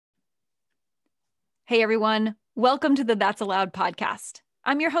Hey everyone, welcome to the That's Allowed podcast.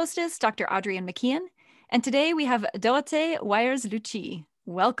 I'm your hostess, Dr. Adrienne McKeon, and today we have Dorote Weyers-Lucci.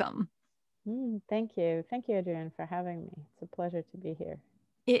 Welcome. Thank you. Thank you, Adrienne, for having me. It's a pleasure to be here.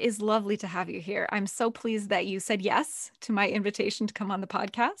 It is lovely to have you here. I'm so pleased that you said yes to my invitation to come on the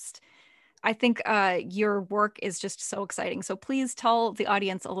podcast. I think your work is just so exciting. So please tell the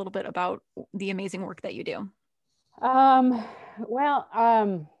audience a little bit about the amazing work that you do. Um,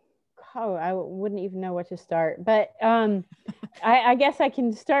 well, I wouldn't even know where to start, but I guess I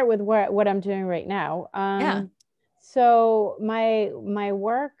can start with what I'm doing right now. Yeah. So my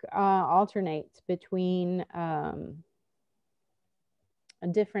work alternates between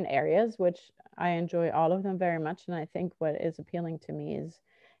different areas, which I enjoy all of them very much, and I think what is appealing to me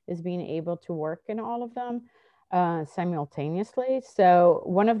is being able to work in all of them simultaneously. So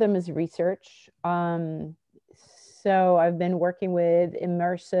one of them is research. So I've been working with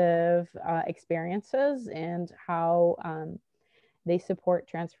immersive experiences and how they support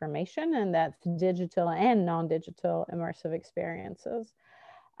transformation, and that's digital and non-digital immersive experiences.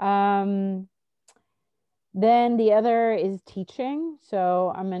 Then the other is teaching.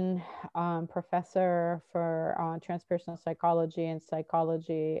 So I'm a professor for transpersonal psychology and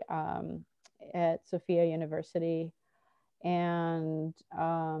psychology at Sophia University. And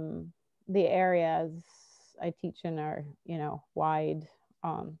the areas I teach in are, wide.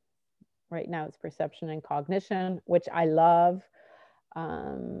 Right now it's perception and cognition, which I love.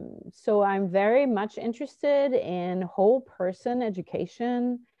 So I'm very much interested in whole person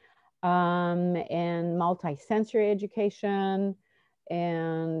education and multisensory education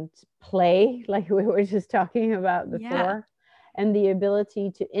and play, like we were just talking about before, and the ability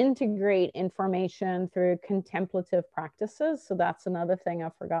to integrate information through contemplative practices. So that's another thing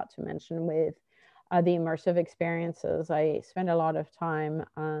I forgot to mention with the immersive experiences. I spend a lot of time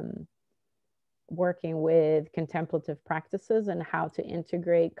working with contemplative practices and how to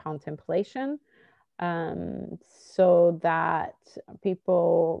integrate contemplation so that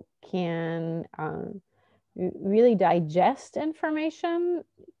people can really digest information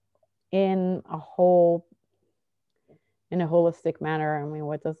in a holistic manner. I mean,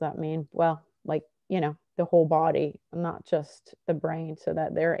 what does that mean? Well, like, the whole body, not just the brain, so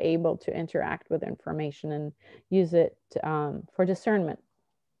that they're able to interact with information and use it for discernment.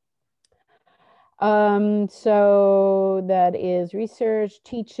 So that is research,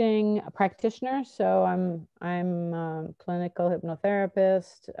 teaching, a practitioner. So I'm a clinical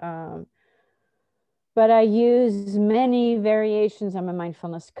hypnotherapist, but I use many variations. I'm a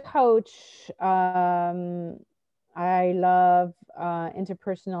mindfulness coach. I love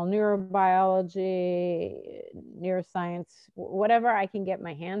interpersonal neurobiology, neuroscience, whatever I can get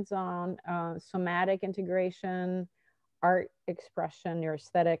my hands on, somatic integration, art expression,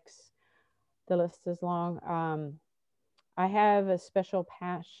 neuroaesthetics. The list is long. I have a special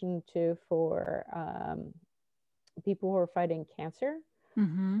passion too for people who are fighting cancer.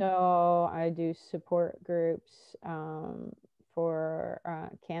 Mm-hmm. So I do support groups for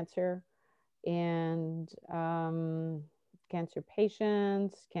cancer and cancer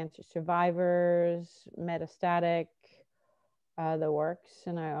patients, cancer survivors, metastatic, the works.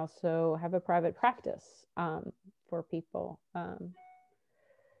 And I also have a private practice for people.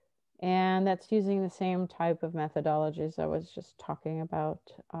 And that's using the same type of methodologies I was just talking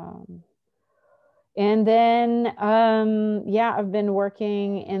about. And then, I've been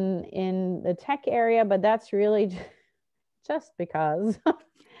working in the tech area, but that's really just because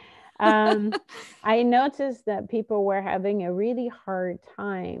I noticed that people were having a really hard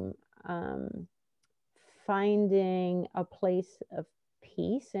time finding a place of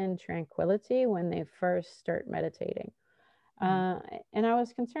peace and tranquility when they first start meditating. And I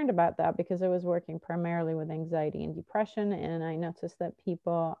was concerned about that because I was working primarily with anxiety and depression. And I noticed that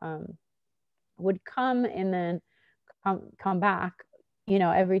people would come and then come back,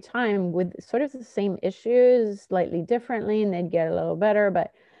 every time with sort of the same issues, slightly differently, and they'd get a little better.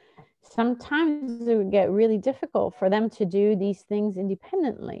 But sometimes it would get really difficult for them to do these things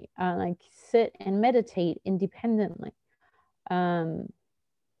independently, like sit and meditate independently.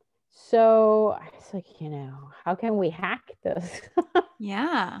 So I was like, how can we hack this?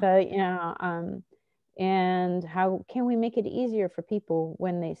 Yeah. So, and how can we make it easier for people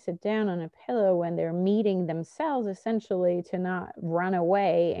when they sit down on a pillow, when they're meeting themselves, essentially, to not run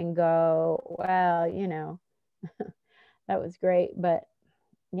away and go, well, that was great, but,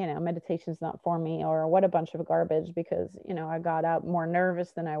 meditation's not for me, or what a bunch of garbage, because, I got out more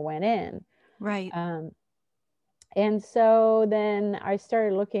nervous than I went in. Right. And so then I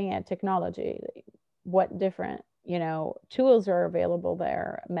started looking at technology. What different tools are available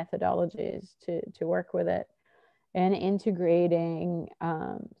there, methodologies to work with it, and integrating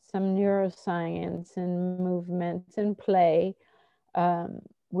some neuroscience and movement and play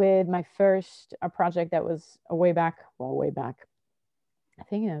with my first project that was way back. I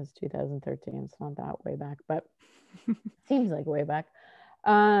think it was 2013. It's not that way back, but seems like way back.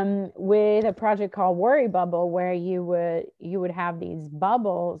 With a project called Worry Bubble, where you would have these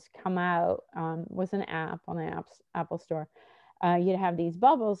bubbles come out. Was an app on the Apple Store. You'd have these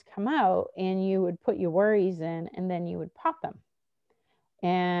bubbles come out, and you would put your worries in, and then you would pop them,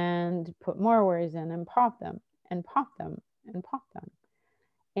 and put more worries in, and pop them, and pop them, and pop them.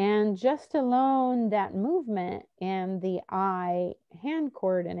 And just alone that movement and the eye-hand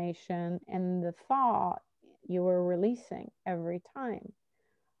coordination and the thought you were releasing every time.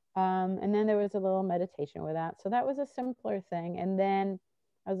 And then there was a little meditation with that. So that was a simpler thing. And then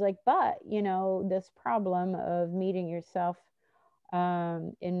I was like, but, this problem of meeting yourself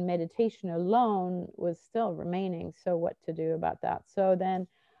in meditation alone was still remaining. So what to do about that? So then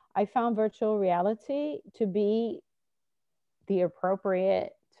I found virtual reality to be the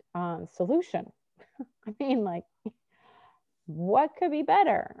appropriate solution. I mean, like, what could be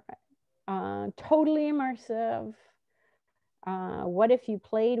better? Totally immersive. What if you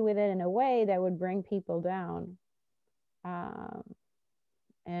played with it in a way that would bring people down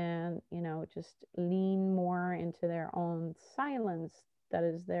and, just lean more into their own silence that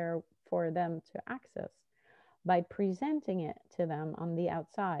is there for them to access by presenting it to them on the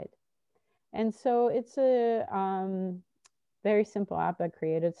outside? And so it's a very simple app I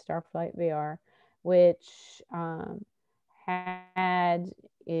created, Starflight VR, which had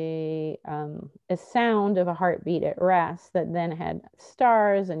a sound of a heartbeat at rest that then had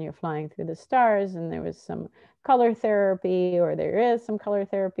stars, and you're flying through the stars, and there was some color therapy, or there is some color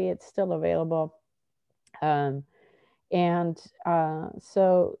therapy. It's still available.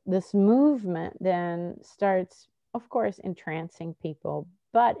 So this movement then starts, of course, entrancing people,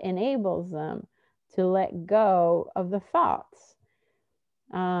 but enables them to let go of the thoughts.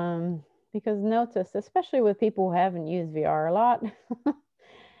 Because notice, especially with people who haven't used VR a lot,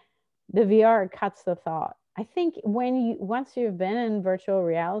 the VR cuts the thought. I think once you've been in virtual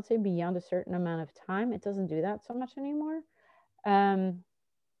reality beyond a certain amount of time, it doesn't do that so much anymore.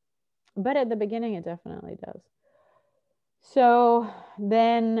 But at the beginning, it definitely does. So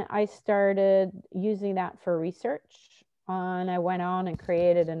then I started using that for research, and I went on and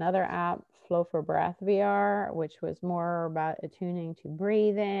created another app, Flow for Breath VR, which was more about attuning to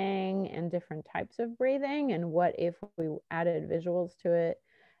breathing and different types of breathing, and what if we added visuals to it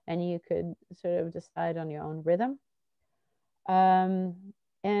and you could sort of decide on your own rhythm.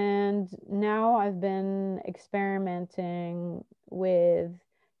 And now I've been experimenting with,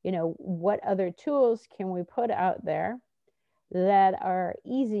 what other tools can we put out there that are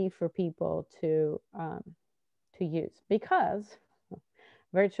easy for people to use, because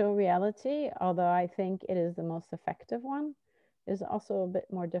virtual reality, although I think it is the most effective one, is also a bit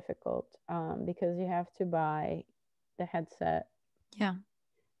more difficult because you have to buy the headset. Yeah.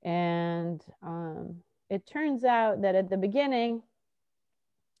 And it turns out that at the beginning,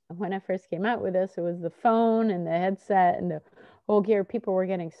 when I first came out with this, it was the phone and the headset and the whole gear. People were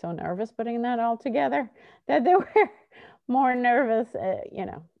getting so nervous putting that all together that they were more nervous,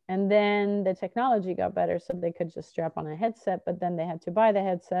 and then the technology got better, so they could just strap on a headset, but then they had to buy the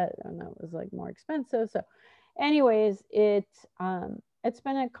headset, and that was like more expensive. So anyways, it's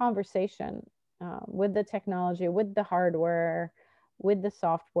been a conversation with the technology, with the hardware, with the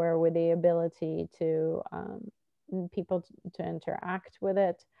software, with the ability to people to interact with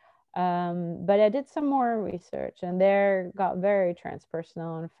it. But I did some more research, and there got very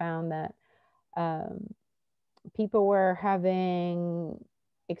transpersonal, and found that people were having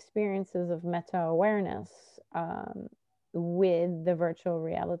experiences of meta-awareness with the virtual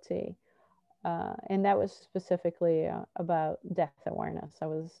reality. And that was specifically about death awareness.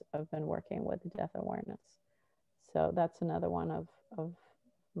 I've been working with death awareness. So that's another one of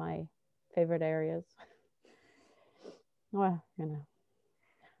my favorite areas. Well,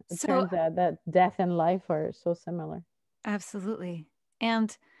 it turns out that death and life are so similar. Absolutely.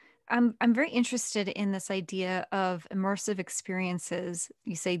 And I'm very interested in this idea of immersive experiences.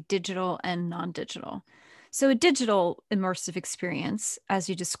 You say digital and non-digital. So a digital immersive experience, as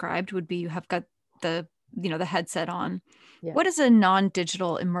you described, would be you have got the headset on. Yeah. What is a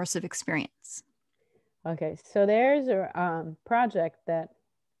non-digital immersive experience? Okay, so there's a project that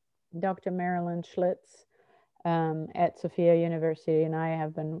Dr. Marilyn Schlitz at Sophia University and I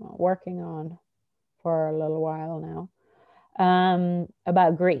have been working on for a little while now,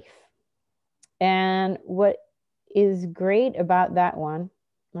 about grief. And what is great about that one,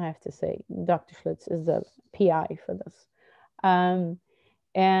 I have to say, Dr. Schlitz is the PI for this.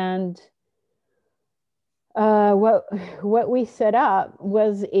 And what we set up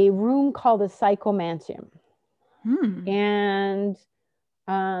was a room called a psychomantium. And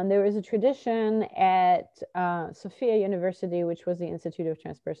there was a tradition at Sophia University, which was the Institute of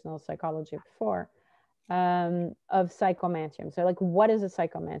Transpersonal Psychology before, of psychomantium. So like, what is a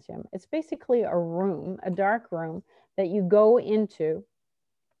psychomantium? It's basically a room, a dark room that you go into,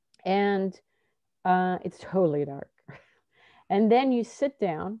 and it's totally dark. And then you sit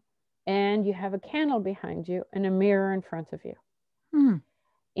down and you have a candle behind you and a mirror in front of you.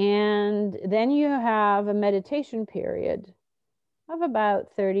 And then you have a meditation period of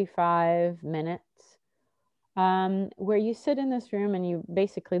about 35 minutes, where you sit in this room, and you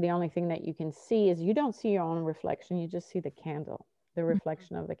basically, the only thing that you can see is, you don't see your own reflection, you just see the candle, the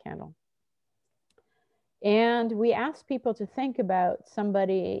reflection of the candle. And we asked people to think about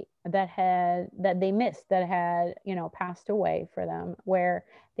somebody that they missed, that had, you know, passed away for them, where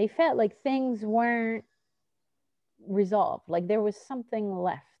they felt like things weren't resolved, like there was something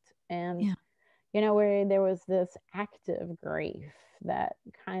left. And you know, where there was this active grief that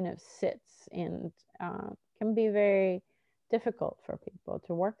kind of sits and can be very difficult for people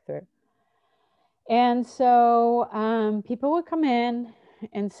to work through. And so people would come in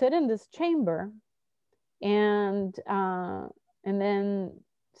and sit in this chamber, and then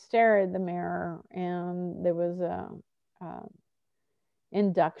stare at the mirror. And there was a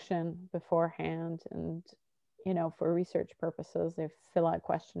induction beforehand, and you know, for research purposes, they fill out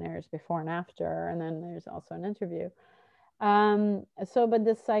questionnaires before and after, and then there's also an interview. But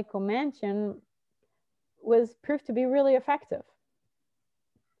this psychomantium was proved to be really effective,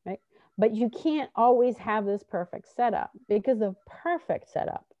 right? But you can't always have this perfect setup, because the perfect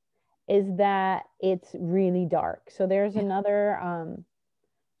setup is that it's really dark. So there's another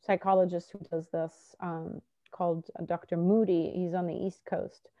psychologist who does this, called Dr. Moody. He's on the East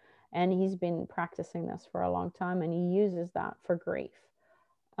Coast, and he's been practicing this for a long time, and he uses that for grief.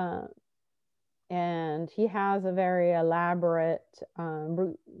 And he has a very elaborate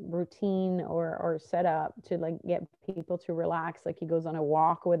routine or setup to like get people to relax. Like, he goes on a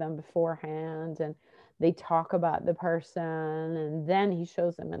walk with them beforehand, and they talk about the person, and then he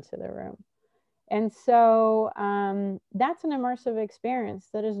shows them into the room. And so that's an immersive experience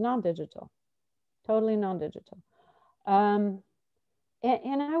that is non-digital, totally non-digital. And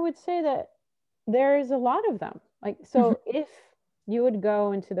I would say that there is a lot of them. Like, so if you would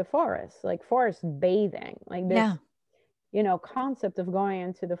go into the forest, like forest bathing, like this, you know, concept of going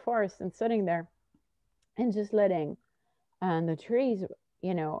into the forest and sitting there and just letting the trees,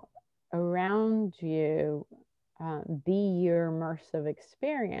 you know, around you be your immersive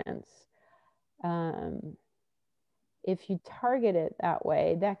experience. If you target it that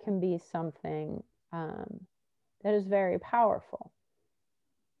way, that can be something that is very powerful.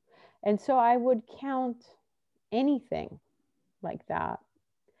 And so I would count anything like that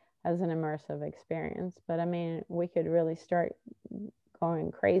as an immersive experience. But I mean, we could really start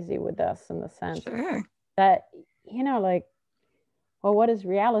going crazy with this, in the sense that, you know, like, well, what is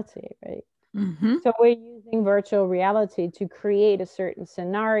reality, right? So we're using virtual reality to create a certain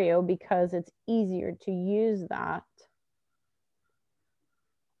scenario because it's easier to use that.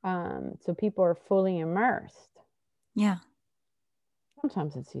 So people are fully immersed.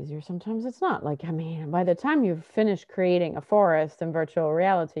 Sometimes it's easier, sometimes it's not. Like, I mean, by the time you've finished creating a forest in virtual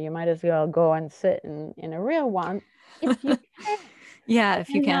reality, you might as well go and sit in a real one, if you can. If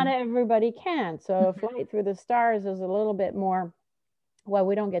you can. Not everybody can. So Flight Through the Stars is a little bit more, well,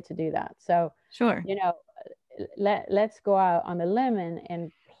 we don't get to do that. So, you know, let's go out on the limb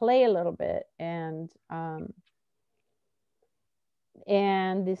and play a little bit. And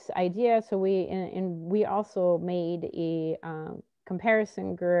this idea, so we also made a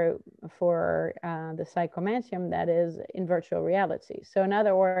comparison group for the psychomantium that is in virtual reality. So in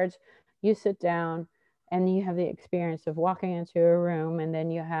other words, you sit down and you have the experience of walking into a room, and then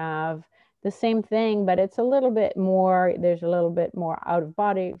you have the same thing, but it's a little bit more, there's a little bit more out of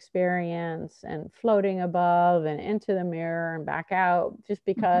body experience, and floating above and into the mirror and back out, just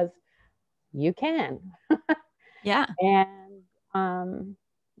because you can. And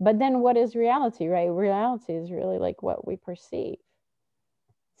but then what is reality, right? Reality is really like what we perceive.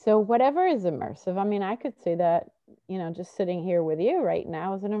 So whatever is immersive, I mean, I could say that, you know, just sitting here with you right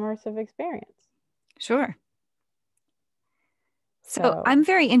now is an immersive experience. So I'm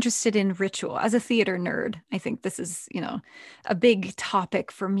very interested in ritual. As a theater nerd, I think this is, you know, a big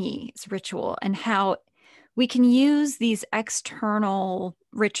topic for me, is ritual, and how we can use these external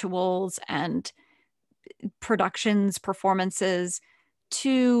rituals and productions, performances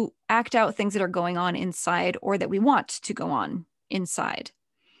to act out things that are going on inside or that we want to go on inside.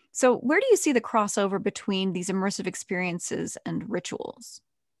 So, where do you see the crossover between these immersive experiences and rituals?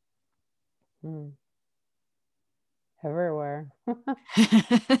 Everywhere.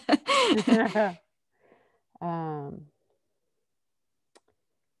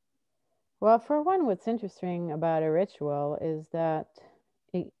 Well, for one, what's interesting about a ritual is that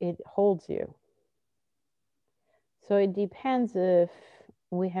it holds you. So it depends if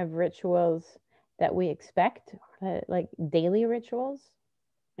we have rituals that we expect, like daily rituals,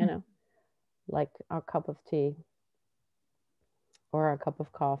 you know, like a cup of tea or a cup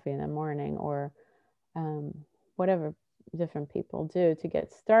of coffee in the morning, or whatever different people do to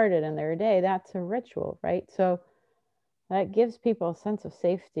get started in their day. That's a ritual, right? So that gives people a sense of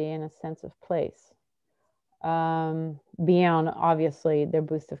safety and a sense of place. Beyond obviously their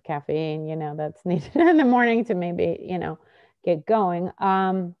boost of caffeine, that's needed in the morning to maybe, get going.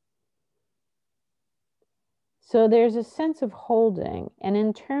 So there's a sense of holding. And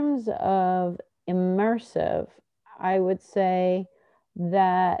in terms of immersive, I would say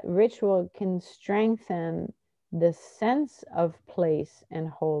that ritual can strengthen the sense of place and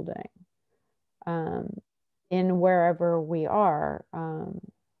holding in wherever we are.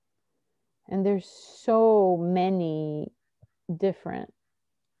 And there's so many different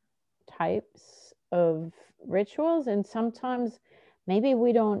types of rituals, and sometimes maybe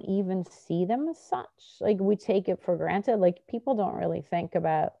we don't even see them as such. Like we take it for granted. Like people don't really think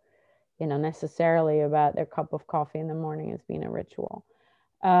about, necessarily about their cup of coffee in the morning as being a ritual.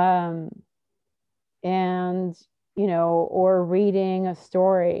 And, or reading a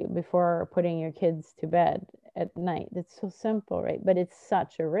story before putting your kids to bed at night. It's so simple, right? But it's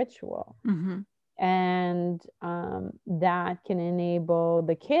such a ritual. And that can enable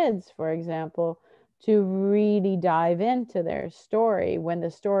the kids, for example, to really dive into their story when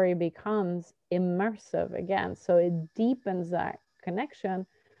the story becomes immersive again. So it deepens that connection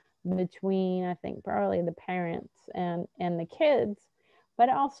between, I think, probably the parents and the kids, but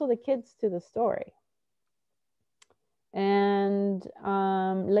also the kids to the story. And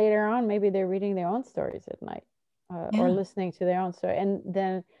later on, maybe they're reading their own stories at night or listening to their own story. And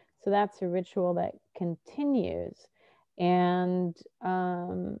then, so that's a ritual that continues, and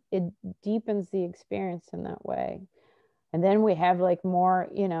it deepens the experience in that way. And then we have like more,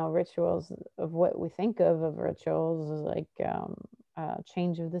 rituals of what we think of rituals, like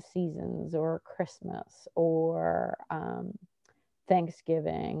change of the seasons, or Christmas, or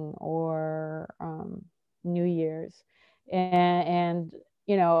Thanksgiving, or New Year's. And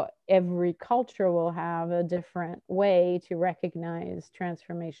every culture will have a different way to recognize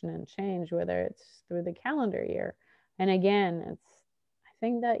transformation and change, whether it's through the calendar year. And again, I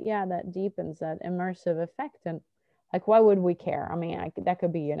think that, that deepens that immersive effect. And like, why would we care? I mean, that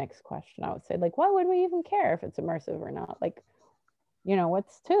could be your next question. I would say, like, why would we even care if it's immersive or not? Like,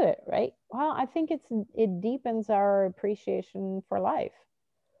 what's to it, right? Well, I think it deepens our appreciation for life.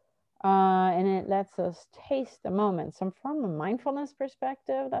 And it lets us taste the moment. So from a mindfulness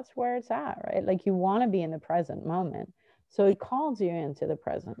perspective, that's where it's at, right? Like you want to be in the present moment. So it calls you into the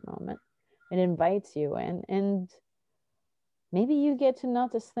present moment. It invites you in. And maybe you get to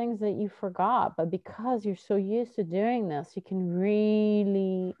notice things that you forgot, but because you're so used to doing this, you can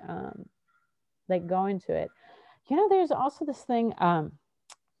really like go into it. There's also this thing,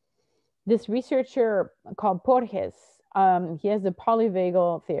 this researcher called Porges, he has the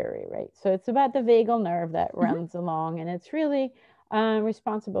polyvagal theory, right? So it's about the vagal nerve that runs along, and it's really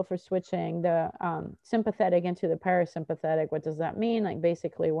responsible for switching the sympathetic into the parasympathetic. What does that mean? Like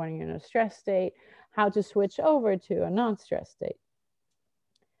basically when you're in a stress state, how to switch over to a non-stress state.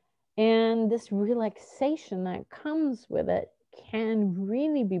 And this relaxation that comes with it can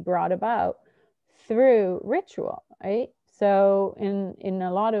really be brought about through ritual, right? So in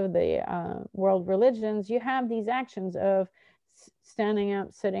a lot of the world religions, you have these actions of standing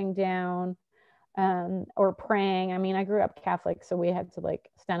up, sitting down, or praying. I mean, I grew up Catholic, so we had to like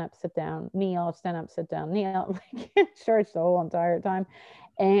stand up, sit down, kneel, stand up, sit down, kneel, like in church the whole entire time.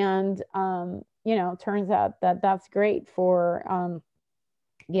 And, turns out that that's great for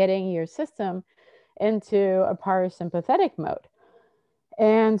getting your system into a parasympathetic mode.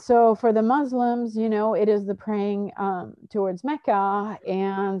 And so for the Muslims, it is the praying towards Mecca.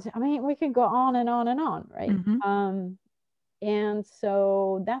 And I mean, we could go on and on and on, right? And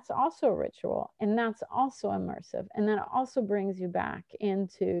so that's also a ritual, and that's also immersive. And that also brings you back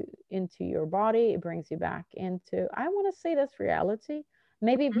into your body. It brings you back into, I want to say, this reality.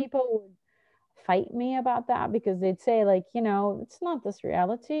 Maybe people fight me about that, because they'd say, like, it's not this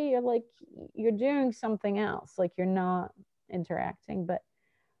reality. You're like, you're doing something else. Like, you're not interacting, but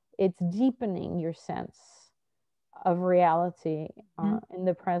it's deepening your sense of reality in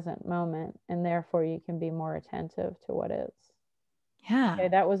the present moment. And therefore you can be more attentive to what is. Yeah. Okay,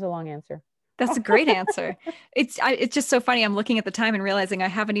 that was a long answer. That's a great answer. It's just so funny. I'm looking at the time and realizing I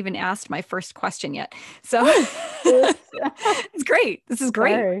haven't even asked my first question yet. So it's great. This is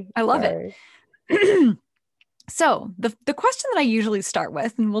great. Sorry, I love sorry. it. So the question that I usually start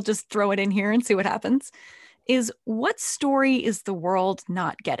with, and we'll just throw it in here and see what happens, is what story is the world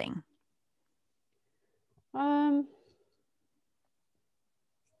not getting?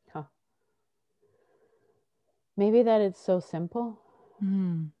 Maybe that it's so simple.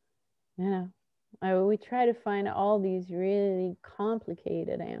 Mm. Yeah. We try to find all these really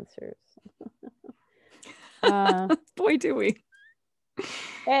complicated answers. Boy, do we.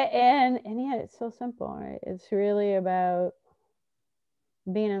 And yet it's so simple, right? It's really about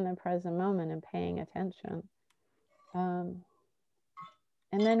being in the present moment and paying attention. And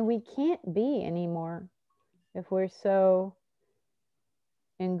then we can't be anymore if we're so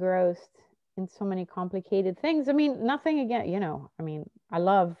engrossed in so many complicated things. I mean, nothing again, I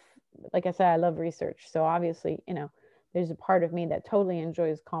love, like I said, I love research. So obviously, there's a part of me that totally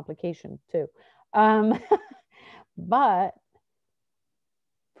enjoys complication too. But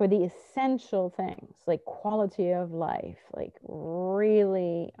for the essential things like quality of life, like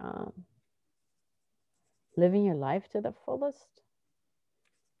really living your life to the fullest,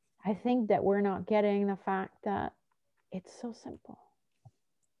 I think that we're not getting the fact that it's so simple.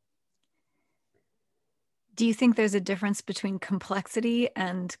 Do you think there's a difference between complexity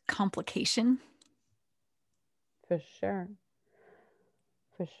and complication? For sure.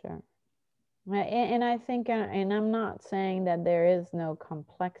 For sure. And I think, and I'm not saying that there is no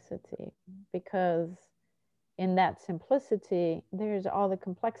complexity, because in that simplicity, there's all the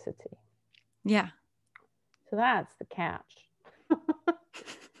complexity. Yeah. So that's the catch.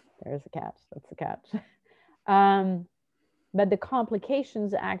 There's a catch. That's the catch. But the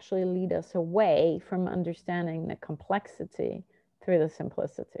complications actually lead us away from understanding the complexity through the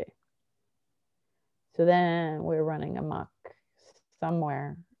simplicity. So then we're running amok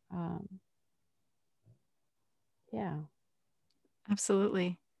somewhere. Yeah.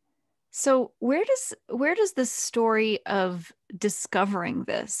 Absolutely. So where does this story of discovering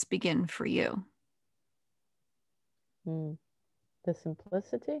this begin for you? The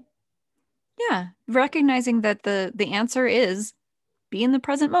simplicity? Yeah, recognizing that the answer is be in the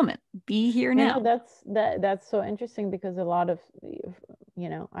present moment, be here now. That's so interesting, because a lot of,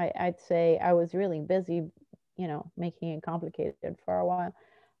 I'd say I was really busy, making it complicated for a while.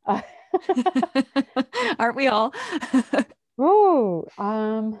 Aren't we all? Ooh,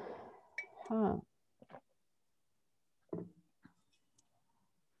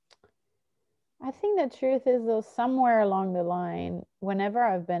 I think the truth is, though, somewhere along the line, whenever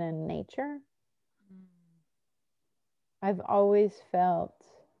I've been in nature, I've always felt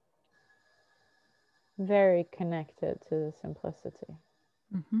very connected to the simplicity.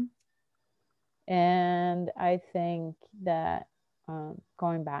 Mm-hmm. And I think that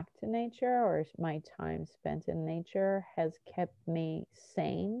going back to nature, or my time spent in nature, has kept me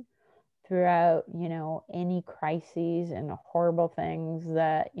sane throughout, any crises and horrible things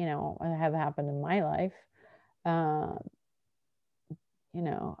that, have happened in my life.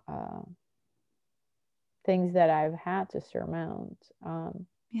 Things that I've had to surmount.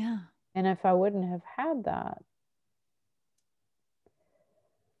 Yeah. And if I wouldn't have had that,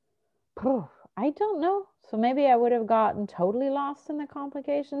 I don't know. So maybe I would have gotten totally lost in the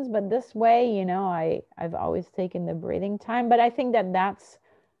complications. But this way, I've always taken the breathing time. But I think that that's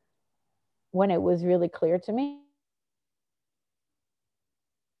when it was really clear to me.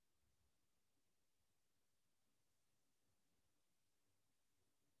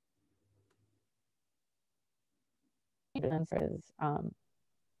 Is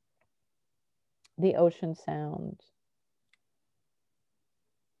the ocean sound.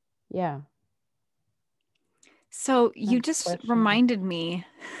 Yeah. So you just reminded me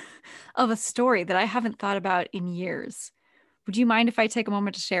of a story that I haven't thought about in years. Would you mind if I take a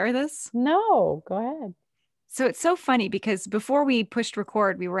moment to share this? No, go ahead. So it's so funny because before we pushed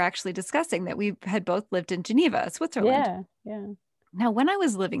record, we were actually discussing that we had both lived in Geneva, Switzerland. Yeah, yeah. Now, when I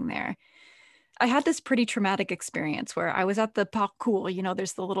was living there, I had this pretty traumatic experience where I was at the parcours.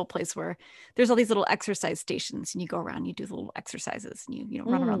 There's the little place where there's all these little exercise stations, and you go around, you do the little exercises, and you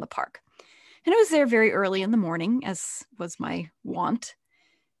run around the park. And I was there very early in the morning, as was my wont.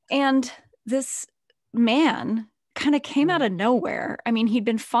 And this man kind of came out of nowhere. I mean, he'd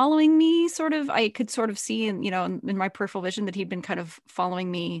been following me sort of. I could sort of see in my peripheral vision that he'd been kind of following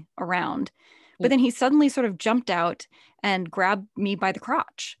me around. But then he suddenly sort of jumped out and grabbed me by the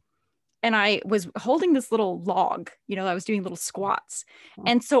crotch. And I was holding this little log, I was doing little squats.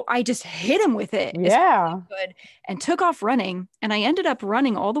 And so I just hit him with it as hard as I could and took off running. And I ended up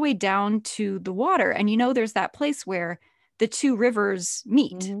running all the way down to the water. And there's that place where the two rivers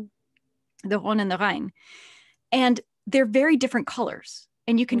meet, the Rhone and the Rhine. And they're very different colors.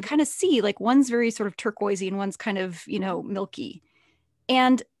 And you can kind of see, like, one's very sort of turquoisey and one's kind of, milky.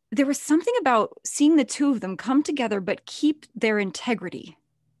 And there was something about seeing the two of them come together, but keep their integrity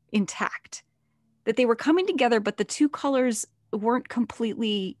intact, that they were coming together, but the two colors weren't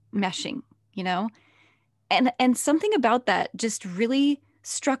completely meshing, and something about that just really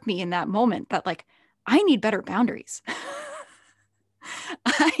struck me in that moment, that like, I need better boundaries.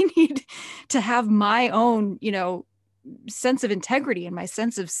 I need to have my own, sense of integrity and my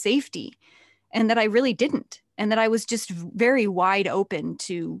sense of safety, and that I really didn't, and that I was just very wide open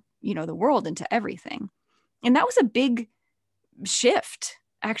to, the world and to everything. And that was a big shift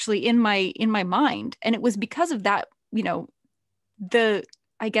actually in my mind. And it was because of that,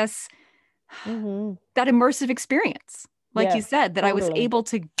 I guess, that immersive experience, like you said, that totally. I was able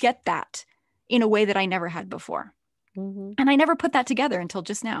to get that in a way that I never had before. And I never put that together until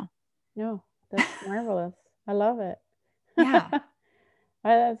just now. No, that's marvelous. I love it. Yeah.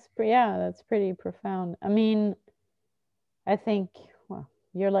 That's pretty profound. I mean, I think, well,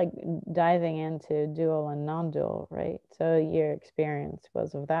 you're like diving into dual and non-dual, right? So your experience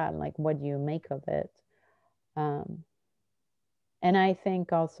was of that, and like, what do you make of it? And I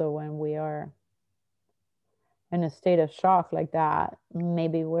think also when we are in a state of shock like that,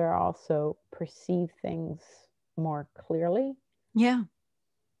 maybe we're also perceive things more clearly. Yeah.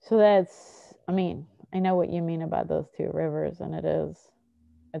 So that's, I mean, I know what you mean about those two rivers, and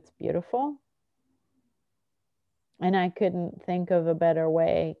it's beautiful. And I couldn't think of a better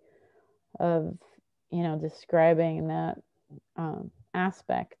way of, describing that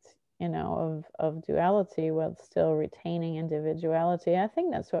aspect, of duality while still retaining individuality. I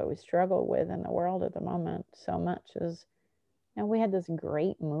think that's what we struggle with in the world at the moment so much is, we had this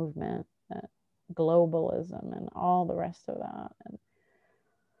great movement, that globalism and all the rest of that.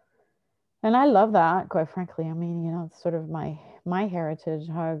 And I love that, quite frankly. I mean, it's sort of my heritage,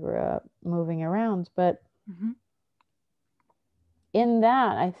 how I grew up moving around. But in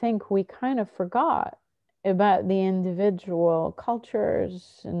that, I think we kind of forgot about the individual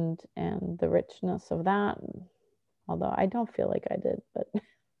cultures and the richness of that. Although I don't feel like I did, but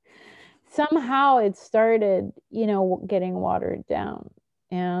somehow it started, getting watered down.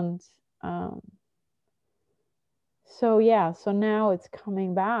 And so now it's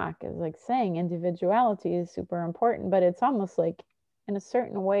coming back as like saying individuality is super important, but it's almost like in a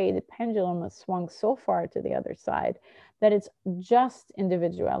certain way, the pendulum has swung so far to the other side that it's just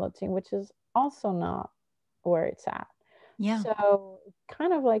individuality, which is also not where it's at. Yeah. So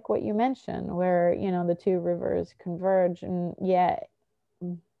kind of like what you mentioned, where, the two rivers converge, and yet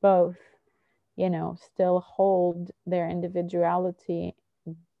both, still hold their individuality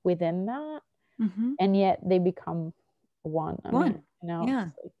within that. And yet they become one. I mean, yeah.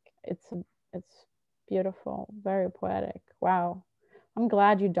 it's beautiful, very poetic. Wow. I'm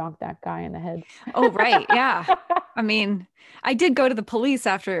glad you donked that guy in the head. Oh, right. Yeah. I mean, I did go to the police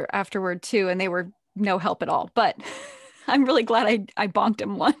afterward too, and they were no help at all, but I'm really glad I bonked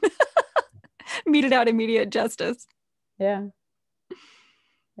him one. Meted out immediate justice. Yeah.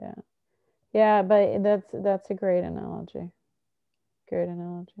 Yeah. Yeah, but that's a great analogy. Great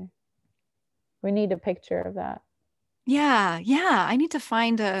analogy. We need a picture of that. Yeah. Yeah. I need to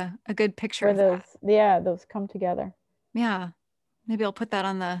find a good picture where of those, that. Yeah, those come together. Yeah. Maybe I'll put that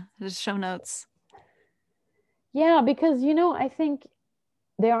on the show notes. Yeah, because, I think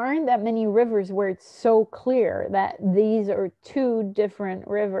there aren't that many rivers where it's so clear that these are two different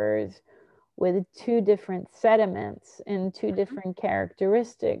rivers with two different sediments and two different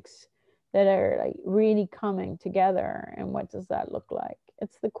characteristics that are like really coming together. And what does that look like?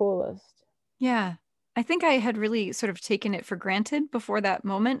 It's the coolest. Yeah. I think I had really sort of taken it for granted before that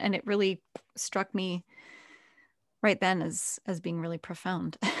moment, and it really struck me right then as being really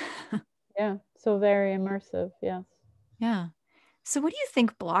profound. Yeah. So very immersive. Yes. Yeah. So what do you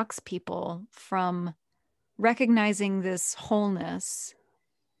think blocks people from recognizing this wholeness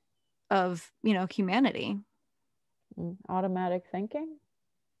of, humanity? Automatic thinking.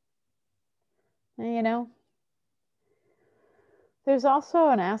 And, there's also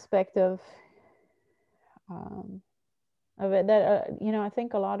an aspect of of it that, I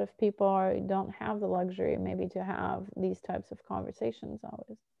think a lot of people don't have the luxury maybe to have these types of conversations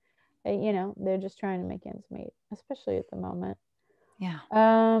always. They're just trying to make ends meet, especially at the moment. Yeah.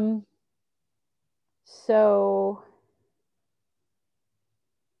 So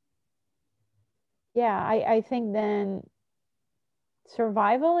yeah, I think then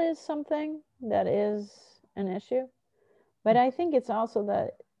survival is something that is an issue, but I think it's also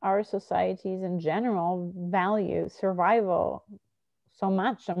that our societies in general value survival so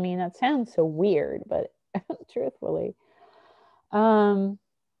much. I mean, that sounds so weird, but truthfully,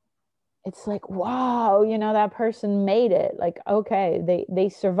 it's like, wow, that person made it. Like, okay, they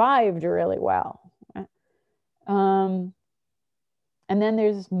survived really well. And then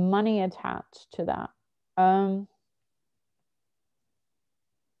there's money attached to that. Oh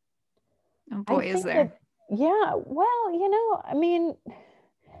boy, is there. That, yeah, well, I mean,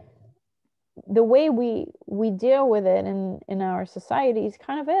 the way we deal with it in our societies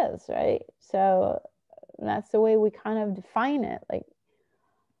kind of is, right? So that's the way we kind of define it, like,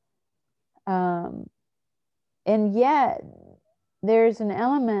 and yet there's an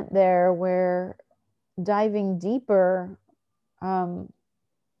element there where diving deeper,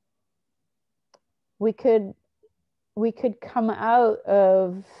 we could come out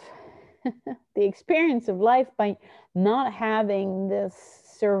of the experience of life by not having this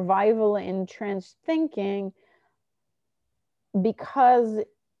survival-entrenched thinking, because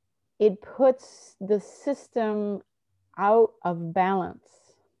it puts the system out of balance.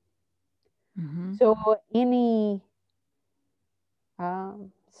 Mm-hmm. So any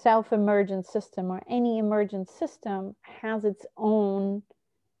self-emergent system or any emergent system has its own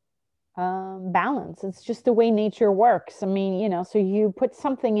balance. It's just the way nature works. I mean, so you put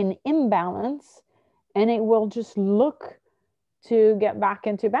something in imbalance and it will just look to get back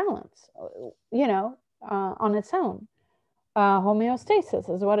into balance, on its own. Homeostasis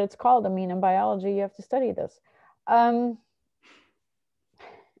is what it's called. I mean, in biology, you have to study this. And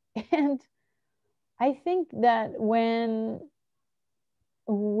I think that when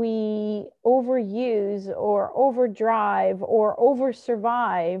we overuse or overdrive or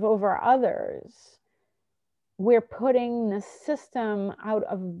oversurvive over others, we're putting the system out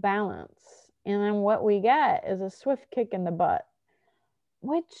of balance. And then what we get is a swift kick in the butt,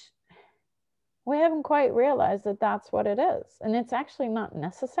 which we haven't quite realized that that's what it is. And it's actually not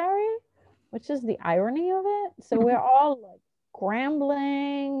necessary, which is the irony of it. So we're all like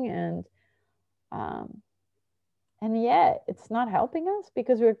scrambling and yet it's not helping us,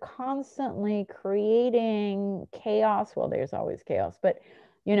 because we're constantly creating chaos. Well, there's always chaos, but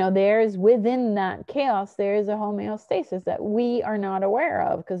there's within that chaos, there is a homeostasis that we are not aware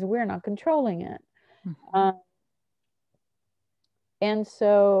of because we're not controlling it. Mm-hmm. And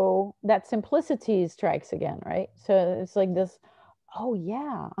so that simplicity strikes again, right? So it's like this, oh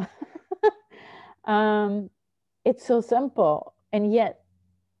yeah, it's so simple. And yet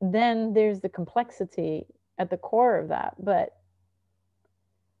then there's the complexity at the core of that. But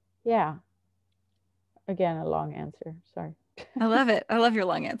yeah, again, a long answer. Sorry. I love it. I love your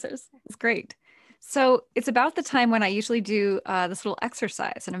long answers. It's great. So it's about the time when I usually do this little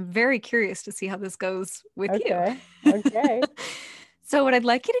exercise, and I'm very curious to see how this goes with you. Okay. So what I'd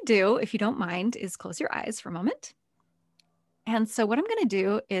like you to do, if you don't mind, is close your eyes for a moment. And so what I'm going to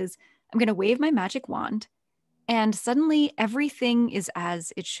do is I'm going to wave my magic wand, and suddenly everything is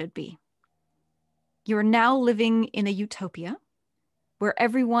as it should be. You're now living in a utopia where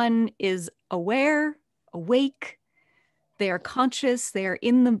everyone is aware, awake, they are conscious, they are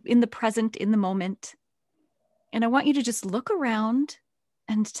in the present, in the moment. And I want you to just look around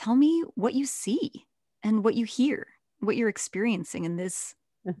and tell me what you see and what you hear, what you're experiencing in this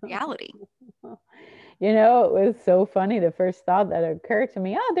reality. It was so funny. The first thought that occurred to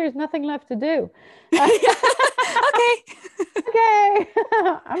me, there's nothing left to do. Okay. Okay.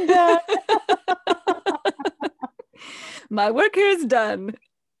 I'm done. My work here is done.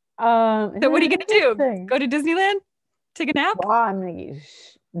 So what are you going to do? Go to Disneyland? Take a nap? Well, I'm like,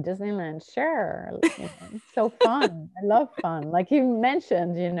 Disneyland, sure. It's so fun. I love fun. Like you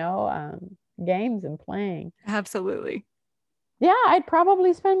mentioned, games and playing. Absolutely. Yeah, I'd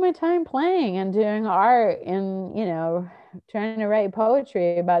probably spend my time playing and doing art and, trying to write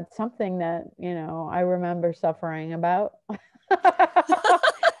poetry about something that, I remember suffering about.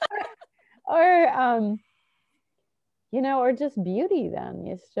 Or, or just beauty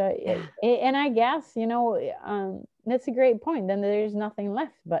then. And I guess, that's a great point. Then there's nothing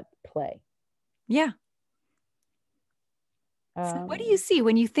left but play. Yeah. So what do you see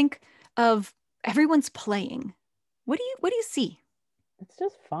when you think of everyone's playing? What do you see? It's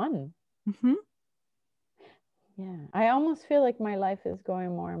just fun. Mm-hmm. Yeah, I almost feel like my life is going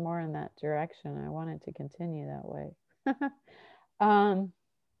more and more in that direction. I want it to continue that way. um,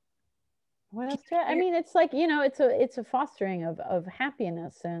 what else do I mean, it's like, it's a fostering of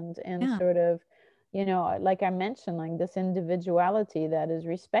happiness and Yeah. sort of, like I mentioned, like this individuality that is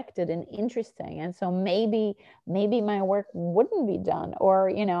respected and interesting. And so maybe my work wouldn't be done, or,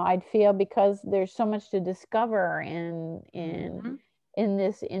 I'd feel, because there's so much to discover Mm-hmm. in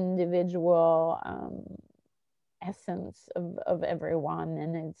this individual essence of everyone,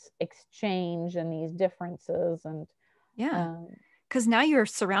 and its exchange and these differences. And Yeah. um, Because now you're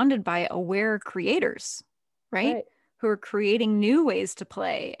surrounded by aware creators, right? right. Who are creating new ways to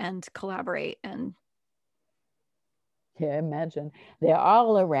play and collaborate. And Yeah, imagine they're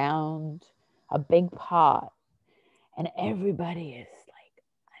all around a big pot, and everybody is like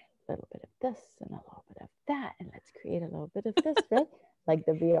a little bit of this and a little bit of that, and let's create a little bit of this, right? Like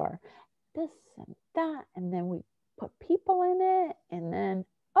the VR, this and that, and then we put people in it, and then,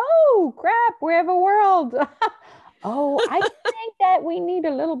 oh crap, we have a world. Oh, I think that we need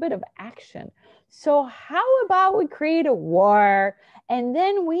a little bit of action. So how about we create a war, and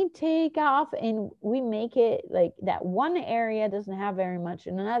then we take off and we make it like that one area doesn't have very much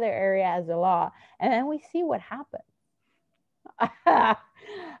and another area has a lot, and then we see what happens.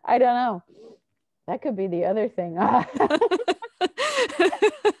 I don't know. That could be the other thing.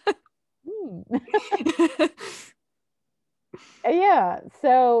 Yeah,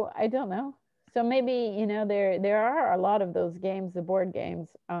 so I don't know. So maybe, there are a lot of those games, the board games,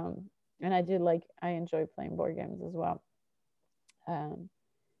 and I enjoy playing board games as well, um,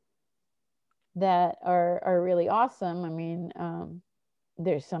 that are really awesome. I mean,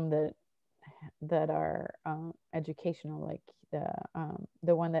 there's some that are educational, like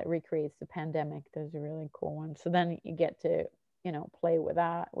the one that recreates the pandemic. There's a really cool one. So then you get to, play with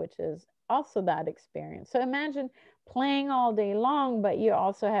that, which is also that experience. So imagine playing all day long, but you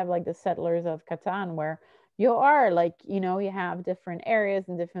also have like the Settlers of Catan, where you are like, you have different areas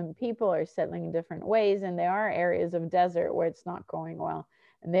and different people are settling in different ways. And there are areas of desert where it's not going well.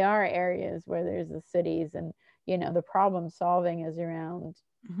 And there are areas where there's the cities, and, the problem solving is around,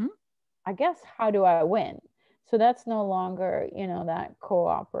 mm-hmm. I guess, how do I win? So that's no longer, that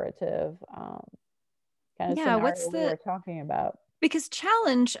cooperative kind of Yeah, scenario we were talking about. because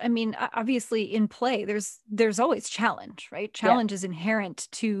challenge, I mean, obviously in play, there's always challenge, right? Yeah, Challenge is inherent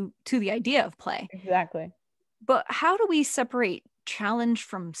to the idea of play. exactly. But how do we separate challenge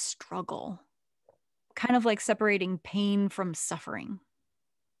from struggle? Kind of like separating pain from suffering.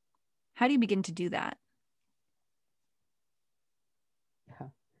 How do you begin to do that? Yeah.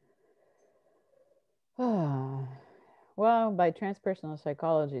 Well, by transpersonal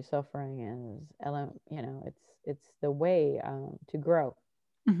psychology, suffering is, it's the way to grow.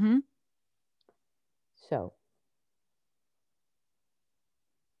 Mm-hmm. So,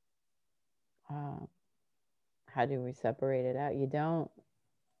 uh, how do we separate it out? You don't.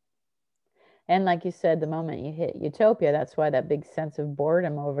 And like you said, the moment you hit utopia, that's why that big sense of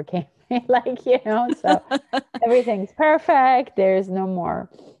boredom overcame me. Like, so everything's perfect. There's no more,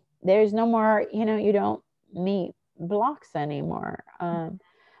 you don't meet blocks anymore.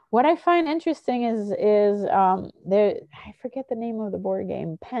 What I find interesting is there, I forget the name of the board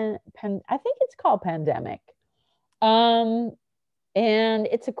game. I think it's called Pandemic. Um, and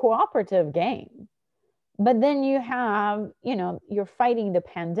it's a cooperative game. But then you have, you're fighting the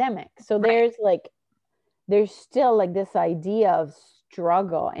pandemic. So Right. there's still like this idea of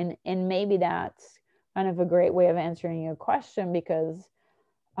struggle, and maybe that's kind of a great way of answering your question, because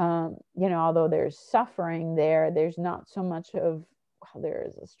although there's suffering there's not so much of, well, there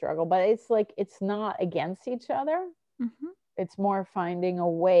is a struggle, but it's like it's not against each other. Mm-hmm. It's more finding a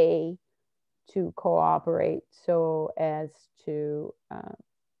way to cooperate so as to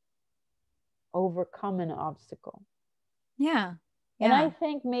overcome an obstacle. Yeah. And I Yeah.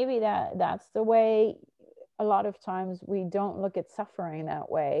 think maybe that's the way a lot of times we don't look at suffering that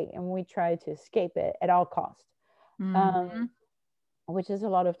way, and we try to escape it at all cost, Mm-hmm. which is a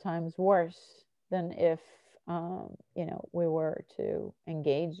lot of times worse than if we were to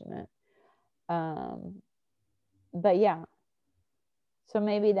engage in it. But yeah, so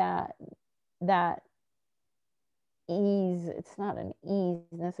maybe that ease, it's not an ease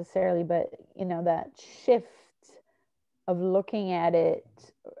necessarily, but that shift of looking at it,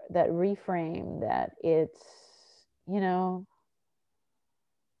 that reframe, that it's, you know,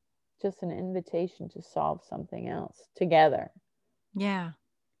 just an invitation to solve something else together. Yeah.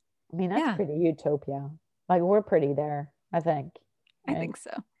 I mean, that's Yeah. pretty utopia. Like, we're pretty there, I think. I Right? think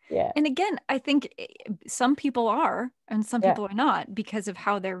so. Yeah. And again, I think some people are and some Yeah. people are not because of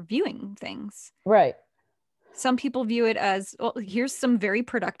how they're viewing things. Right. Some people view it as, well, here's some very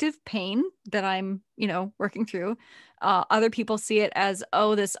productive pain that I'm, working through. Other people see it as,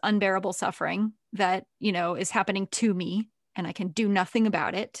 oh, this unbearable suffering that, is happening to me and I can do nothing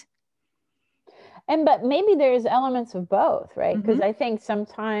about it. But maybe there's elements of both, right? Because Mm-hmm. I think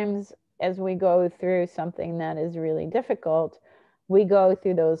sometimes as we go through something that is really difficult, we go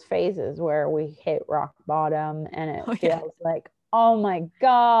through those phases where we hit rock bottom and it Oh, yeah. feels like, oh my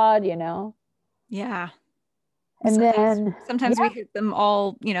God, Yeah. And then, Sometimes we yeah, hit them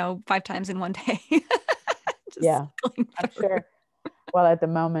all, 5 times in one day. Just yeah, cycling I'm through. sure. Well, at the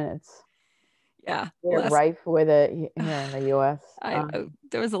moment, Yeah. we're rife with it here in the US.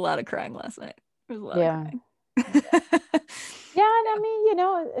 There was a lot of crying last night. There was a lot of Yeah. crying. Yeah, and I mean,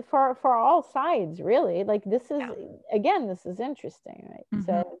 for all sides, really. Like this is Yeah. again, this is interesting, right? Mm-hmm.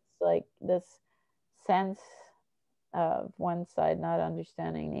 So it's like this sense of one side not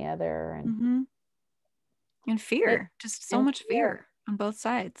understanding the other, and Mm-hmm. And it, fear, just so and much fear. fear on both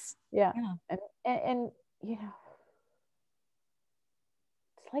sides. Yeah, Yeah. and it's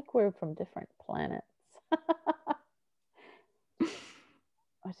like we're from different planets.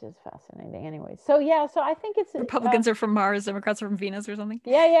 Which is fascinating anyway. So yeah, so I think it's Republicans are from Mars, Democrats are from Venus or something.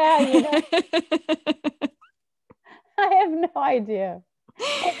 yeah, I have no idea.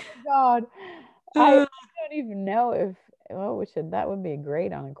 Oh my God. I don't even know if that would be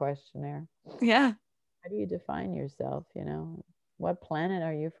great on a questionnaire. Yeah. How do you define yourself, What planet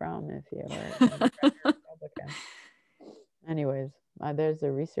are you from if you were Democrat or Republican? Anyways, there's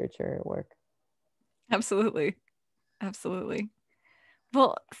a researcher at work. Absolutely. Absolutely.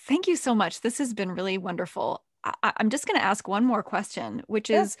 Well, thank you so much. This has been really wonderful. I'm just going to ask one more question, which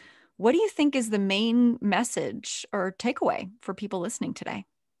Sure. is, what do you think is the main message or takeaway for people listening today?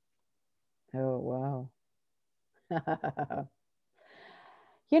 Oh, wow.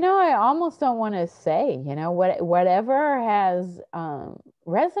 I almost don't want to say, whatever has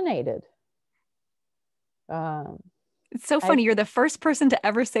resonated. Um, It's so I funny. You're the first person to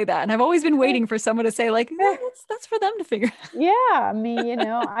ever say that. And I've always been waiting for someone to say, like, that's for them to figure out. Yeah, I mean,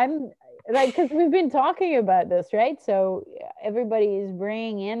 I'm like, because we've been talking about this, right? So everybody is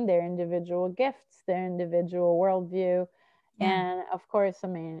bringing in their individual gifts, their individual worldview. Yeah. And of course, I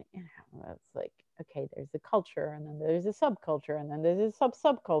mean, it's like, okay, there's a culture, and then there's a subculture, and then there's a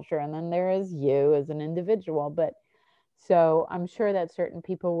subculture, and then there is you as an individual. But so I'm sure that certain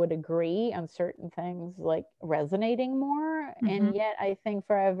people would agree on certain things like resonating more. Mm-hmm. And yet, I think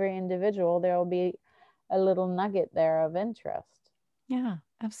for every individual, there will be a little nugget there of interest. Yeah,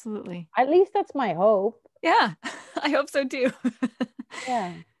 absolutely. At least that's my hope. Yeah, I hope so too.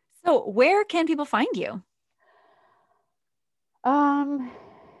 Yeah. So, where can people find you? Um,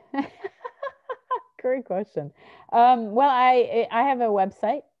 Great question. Well, I have a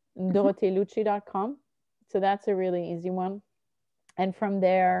website, Mhm. dorotelucci.com. So that's a really easy one. And from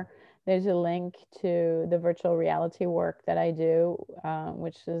there's a link to the virtual reality work that I do,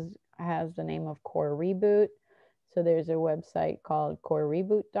 which has the name of Core Reboot. So there's a website called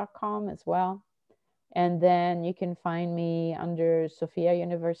corereboot.com as well. And then you can find me under Sophia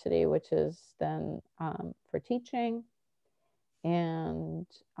University, which is then for teaching and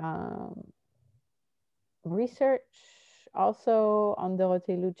research, also on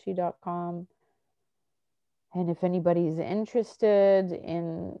dorotelucci.com. And if anybody's interested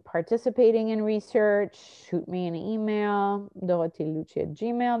in participating in research, shoot me an email,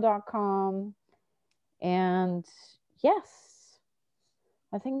 dorotelucci@gmail.com. And yes,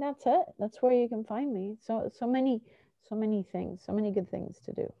 I think that's it. That's where you can find me. So many things, so many good things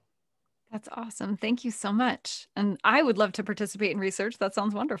to do. That's awesome. Thank you so much. And I would love to participate in research. That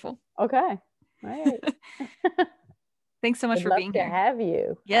sounds wonderful. Okay. All right. Thanks so much Would for love being to here. have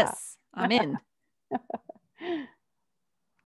you. Yes, I'm in.